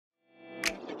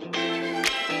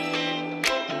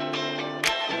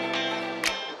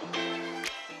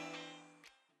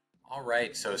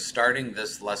right, so starting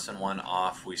this lesson one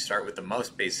off, we start with the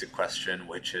most basic question,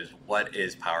 which is what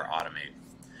is Power Automate?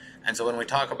 And so when we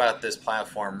talk about this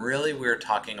platform, really we're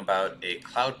talking about a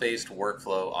cloud-based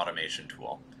workflow automation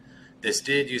tool. This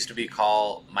did used to be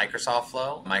called Microsoft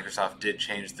Flow. Microsoft did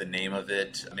change the name of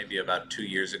it maybe about 2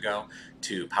 years ago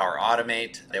to Power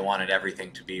Automate. They wanted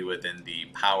everything to be within the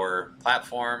Power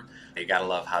platform. You gotta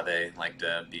love how they like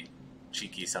to be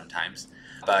cheeky sometimes.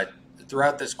 But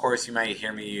throughout this course, you might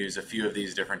hear me use a few of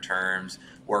these different terms: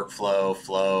 workflow,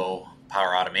 flow,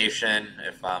 power automation,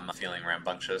 if I'm feeling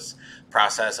rambunctious,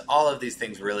 process. All of these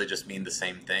things really just mean the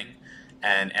same thing.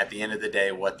 And at the end of the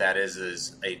day, what that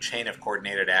is a chain of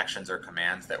coordinated actions or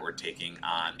commands that we're taking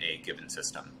on a given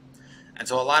system. And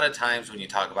so a lot of times when you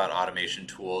talk about automation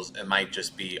tools, it might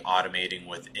just be automating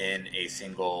within a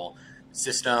single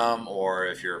system, or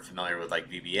if you're familiar with like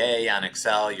VBA on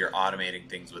Excel, you're automating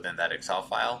things within that Excel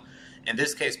file. In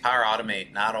this case, Power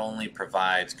Automate not only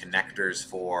provides connectors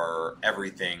for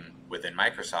everything within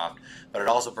Microsoft, but it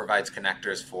also provides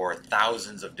connectors for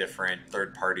thousands of different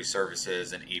third-party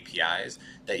services and APIs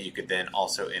that you could then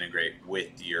also integrate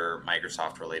with your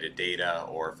Microsoft-related data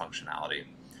or functionality.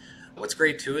 What's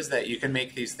great too is that you can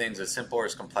make these things as simple or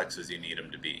as complex as you need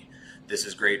them to be. This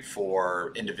is great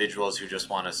for individuals who just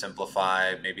want to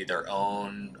simplify maybe their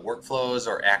own workflows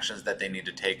or actions that they need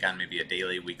to take on maybe a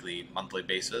daily, weekly, monthly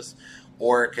basis,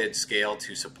 or it could scale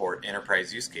to support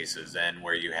enterprise use cases and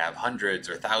where you have hundreds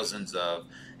or thousands of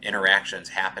interactions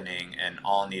happening and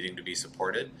all needing to be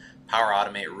supported. Power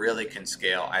Automate really can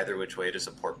scale either which way to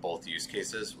support both use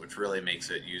cases, which really makes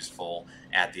it useful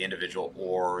at the individual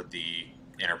or the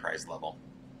enterprise level.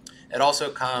 It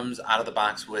also comes out of the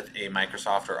box with a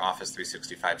Microsoft or Office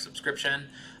 365 subscription.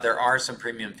 There are some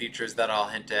premium features that I'll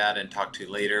hint at and talk to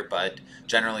later, but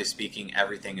generally speaking,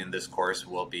 everything in this course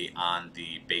will be on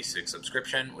the basic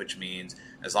subscription, which means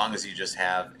as long as you just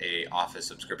have an Office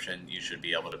subscription, you should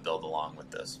be able to build along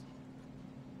with this.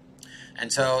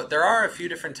 And so there are a few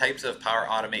different types of Power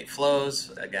Automate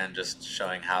flows, again, just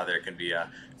showing how there can be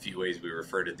a few ways we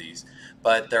refer to these.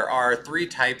 But there are 3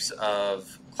 types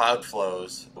of cloud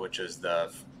flows, which is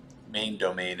the main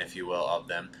domain, if you will, of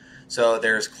them. So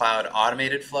there's cloud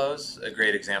automated flows. A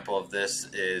great example of this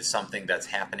is something that's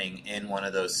happening in one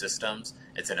of those systems.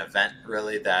 It's an event,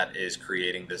 really, that is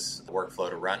creating this workflow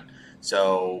to run.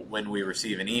 So when we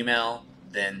receive an email,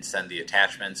 then send the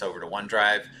attachments over to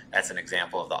OneDrive. That's an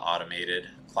example of the automated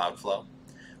cloud flow.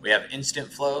 We have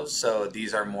instant flows, so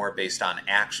these are more based on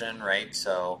action, right?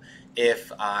 So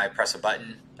if I press a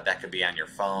button, that could be on your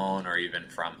phone or even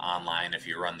from online if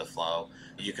you run the flow.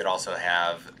 You could also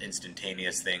have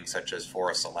instantaneous things such as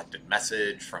for a selected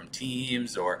message from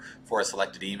Teams or for a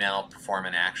selected email, perform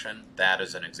an action. That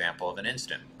is an example of an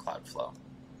instant cloud flow.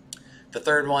 The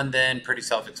third one then, pretty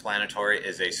self-explanatory,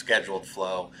 is a scheduled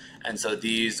flow. And so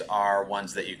these are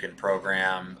ones that you can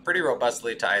program pretty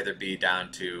robustly to either be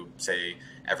down to, say,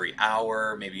 every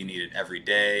hour, maybe you need it every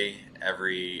day,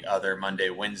 every other Monday,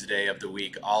 Wednesday of the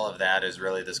week. All of that is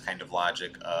really this kind of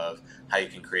logic of how you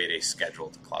can create a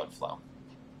scheduled cloud flow.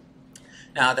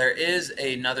 Now, there is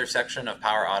another section of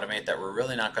Power Automate that we're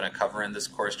really not going to cover in this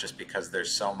course just because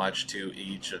there's so much to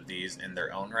each of these in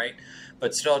their own right.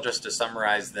 But still, just to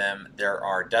summarize them, there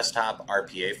are desktop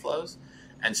RPA flows.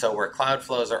 And so where cloud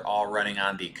flows are all running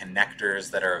on the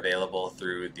connectors that are available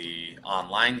through the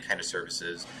online kind of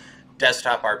services,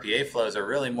 desktop RPA flows are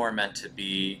really more meant to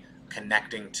be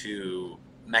connecting to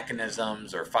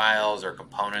mechanisms or files or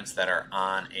components that are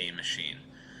on a machine.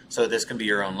 So this can be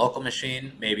your own local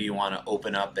machine. Maybe you want to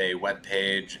open up a web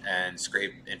page and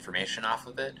scrape information off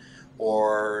of it.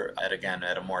 Or at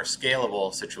a more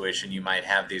scalable situation, you might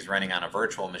have these running on a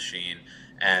virtual machine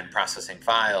and processing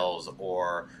files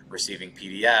or receiving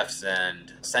PDFs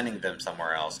and sending them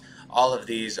somewhere else. All of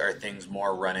these are things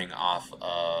more running off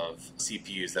of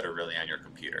CPUs that are really on your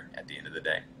computer at the end of the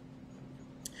day.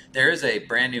 There is a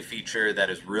brand new feature that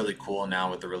is really cool now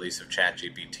with the release of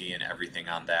ChatGPT and everything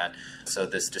on that. So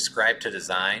this describe to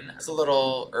design is a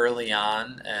little early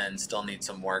on and still needs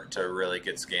some work to really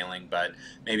get scaling, but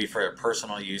maybe for a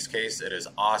personal use case, it is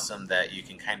awesome that you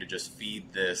can kind of just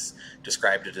feed this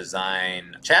describe to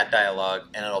design chat dialogue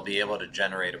and it'll be able to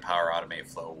generate a Power Automate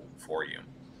flow for you.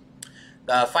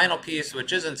 The final piece,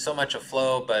 which isn't so much a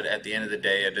flow, but at the end of the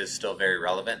day, it is still very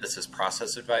relevant. This is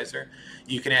Process Advisor.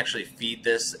 You can actually feed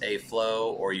this a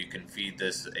flow, or you can feed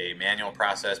this a manual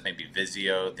process, maybe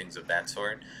Visio, things of that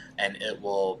sort, and it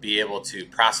will be able to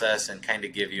process and kind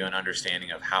of give you an understanding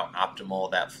of how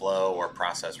optimal that flow or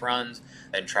process runs,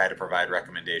 and try to provide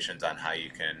recommendations on how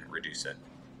you can reduce it.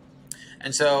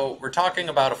 And so we're talking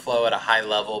about a flow at a high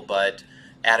level, but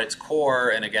At its core,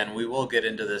 and again, we will get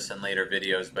into this in later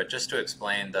videos, but just to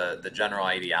explain the general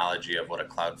ideology of what a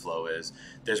cloud flow is,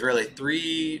 there's really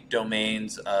three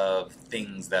domains of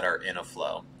things that are in a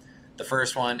flow. The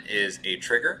first one is a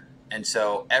trigger, and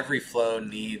so every flow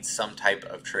needs some type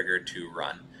of trigger to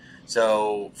run.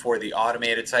 So for the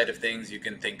automated side of things, you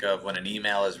can think of when an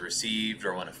email is received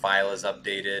or when a file is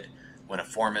updated, when a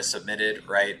form is submitted,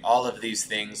 right? All of these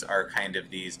things are kind of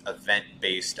these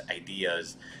event-based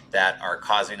ideas that are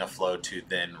causing a flow to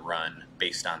then run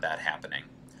based on that happening.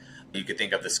 You could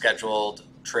think of the scheduled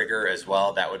trigger as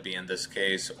well, that would be in this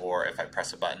case, or if I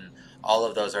press a button, all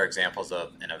of those are examples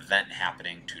of an event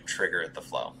happening to trigger the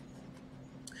flow.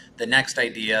 The next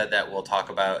idea that we'll talk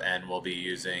about and we'll be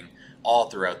using all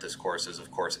throughout this course is, of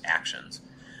course, actions.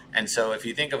 And so if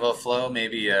you think of a flow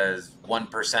maybe as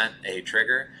 1% a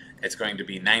trigger, it's going to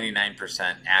be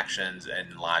 99% actions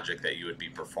and logic that you would be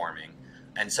performing.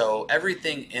 And so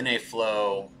everything in a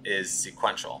flow is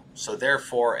sequential. So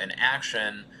therefore an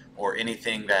action or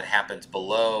anything that happens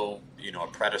below, a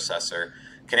predecessor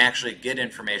can actually get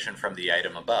information from the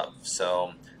item above.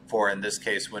 So for in this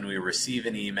case, when we receive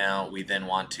an email, we then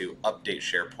want to update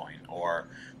SharePoint, or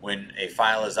when a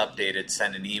file is updated,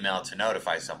 send an email to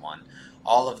notify someone.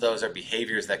 All of those are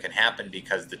behaviors that can happen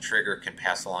because the trigger can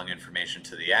pass along information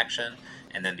to the action,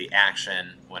 and then the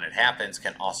action, when it happens,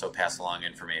 can also pass along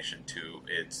information to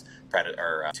its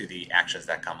to the actions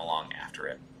that come along after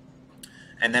it.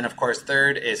 And then, of course,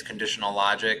 third is conditional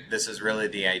logic. This is really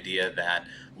the idea that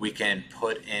we can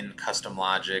put in custom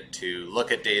logic to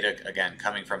look at data, again,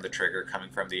 coming from the trigger, coming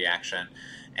from the action,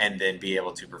 and then be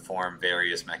able to perform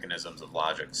various mechanisms of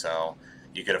logic. So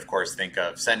you could, of course, think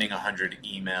of sending 100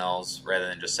 emails rather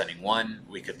than just sending one.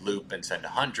 We could loop and send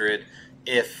 100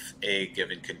 if a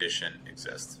given condition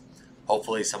exists.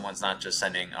 Hopefully someone's not just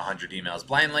sending 100 emails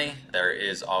blindly. There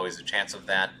is always a chance of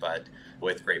that, but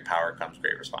with great power comes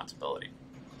great responsibility.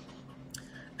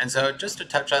 And so just to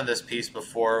touch on this piece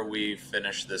before we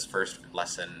finish this first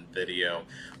lesson video,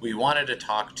 we wanted to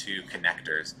talk to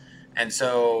connectors. And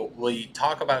so we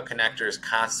talk about connectors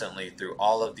constantly through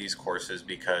all of these courses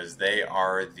because they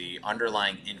are the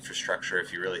underlying infrastructure,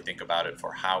 if you really think about it,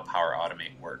 for how Power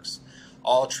Automate works.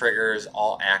 All triggers,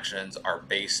 all actions are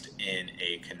based in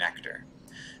a connector.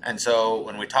 And so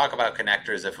when we talk about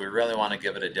connectors, if we really want to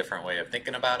give it a different way of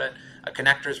thinking about it, a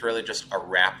connector is really just a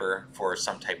wrapper for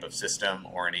some type of system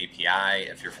or an API,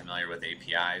 if you're familiar with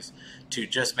APIs, to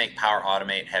just make Power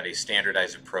Automate have a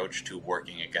standardized approach to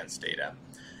working against data.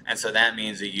 And so that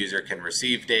means a user can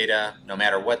receive data, no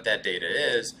matter what that data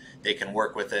is, they can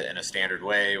work with it in a standard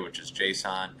way, which is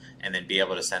JSON, and then be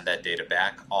able to send that data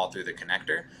back all through the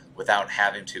connector without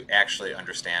having to actually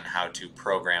understand how to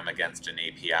program against an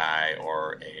API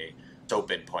or a SOAP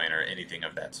endpoint or anything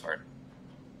of that sort.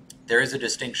 There is a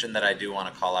distinction that I do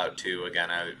want to call out too. Again,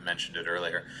 I mentioned it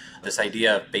earlier, this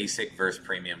idea of basic versus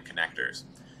premium connectors.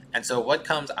 And so what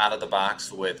comes out of the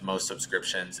box with most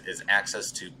subscriptions is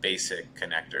access to basic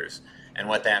connectors. And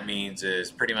what that means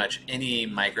is pretty much any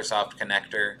Microsoft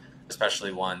connector,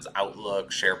 especially ones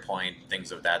Outlook, SharePoint,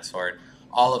 things of that sort,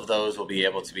 all of those will be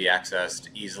able to be accessed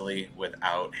easily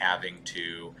without having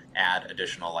to add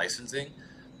additional licensing.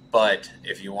 But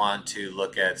if you want to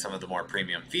look at some of the more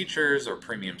premium features or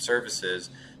premium services,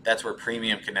 that's where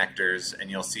premium connectors, and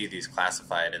you'll see these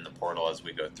classified in the portal as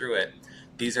we go through it.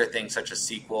 These are things such as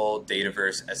SQL,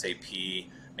 Dataverse, SAP,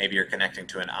 maybe you're connecting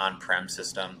to an on-prem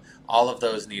system. All of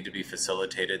those need to be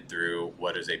facilitated through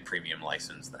what is a premium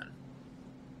license then.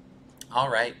 All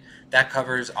right, that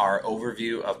covers our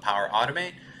overview of Power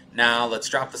Automate. Now let's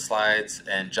drop the slides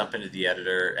and jump into the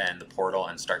editor and the portal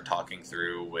and start talking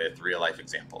through with real-life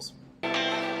examples.